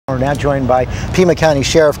now joined by Pima County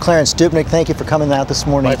Sheriff Clarence Dupnik. Thank you for coming out this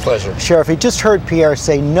morning. My pleasure. Sheriff, you just heard Pierre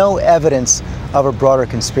say no evidence of a broader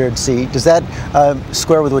conspiracy. Does that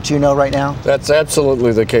square with what you know right now? That's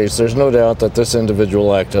absolutely the case. There's no doubt that this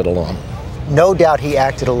individual acted alone. No doubt he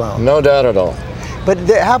acted alone? No doubt at all. But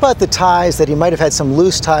how about the ties that he might have had some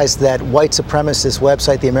loose ties to that white supremacist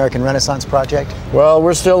website, the American Renaissance Project? Well,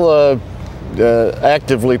 we're still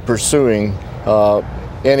actively pursuing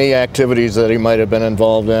any activities that he might have been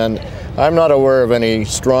involved in. I'm not aware of any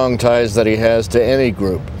strong ties that he has to any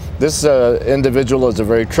group. This individual is a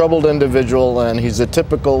very troubled individual, and he's a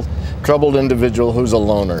typical troubled individual who's a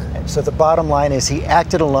loner. So the bottom line is he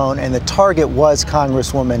acted alone, and the target was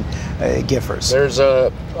Congresswoman Giffords. There's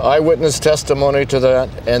eyewitness testimony to that,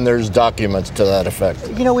 and there's documents to that effect.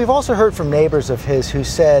 You know, we've also heard from neighbors of his who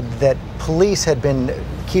said that police had been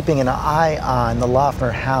keeping an eye on the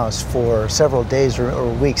Loeffner house for several days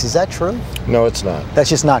or weeks. Is that true? No, it's not. That's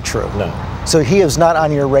just not true? No. So he was not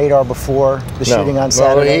on your radar before the shooting on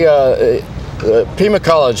Saturday? Well, Pima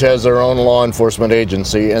College has their own law enforcement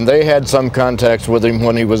agency, and they had some contacts with him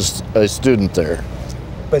when he was a student there.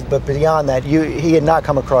 But beyond that, he had not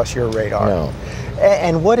come across your radar? No.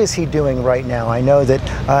 And what is he doing right now? I know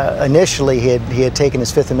that initially he had taken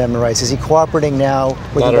his Fifth Amendment rights. Is he cooperating now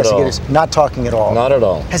with investigators? Not talking at all? Not at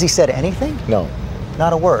all. Has he said anything? No.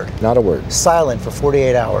 Not a word? Not a word. Silent for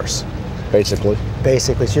 48 hours? Basically.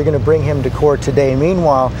 Basically. So you're going to bring him to court today.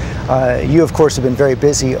 Meanwhile, you, of course, have been very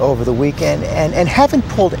busy over the weekend and haven't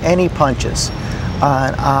pulled any punches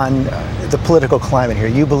on the political climate here.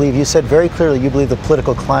 You said very clearly you believe the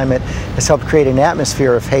political climate has helped create an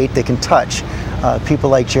atmosphere of hate that can touch people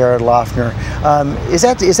like Jared Loeffner.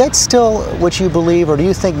 Is that still what you believe, or do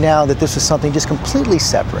you think now that this was something just completely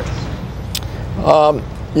separate?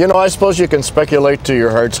 You know, I suppose you can speculate to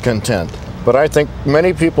your heart's content, but I think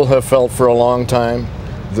many people have felt for a long time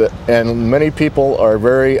and many people are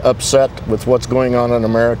very upset with what's going on in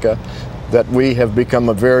America, that we have become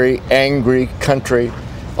a very angry country,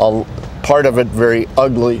 a part of it very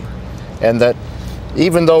ugly, and that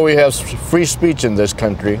even though we have free speech in this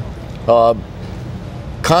country,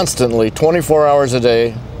 constantly, 24 hours a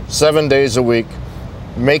day, 7 days a week,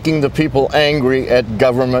 making the people angry at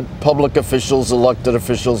government, public officials, elected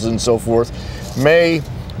officials, and so forth, may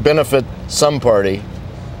benefit some party,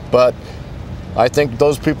 but I think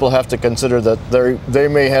those people have to consider that they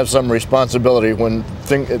may have some responsibility when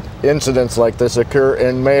incidents like this occur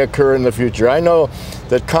and may occur in the future. I know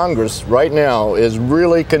that Congress right now is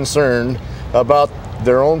really concerned about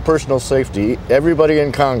their own personal safety, everybody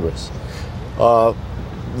in Congress.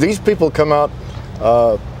 These people come out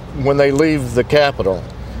when they leave the Capitol,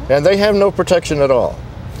 and they have no protection at all.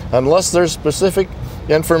 Unless there's specific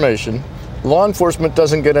information, law enforcement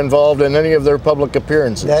doesn't get involved in any of their public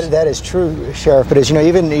appearances. That is true, Sheriff, but as you know,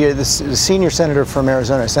 even the senior senator from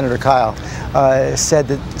Arizona, Senator Kyle, said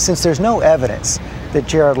that since there's no evidence that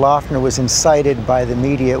Jared Loeffner was incited by the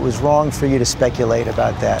media, it was wrong for you to speculate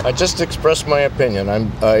about that. I just expressed my opinion.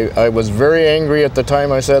 I was very angry at the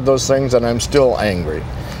time I said those things, and I'm still angry.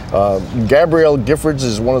 Gabrielle Giffords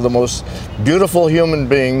is one of the most beautiful human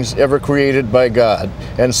beings ever created by God,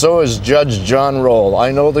 and so is Judge John Roll.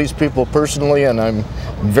 I know these people personally, and I'm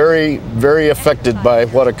very, very affected by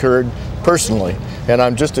what occurred personally, and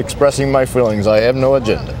I'm just expressing my feelings. I have no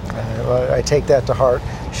agenda. Well, I take that to heart.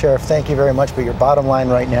 Sheriff, thank you very much, but your bottom line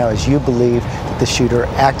right now is you believe that the shooter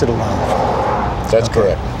acted alone. That's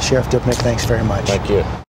correct. Sheriff Dupnik, thanks very much. Thank you.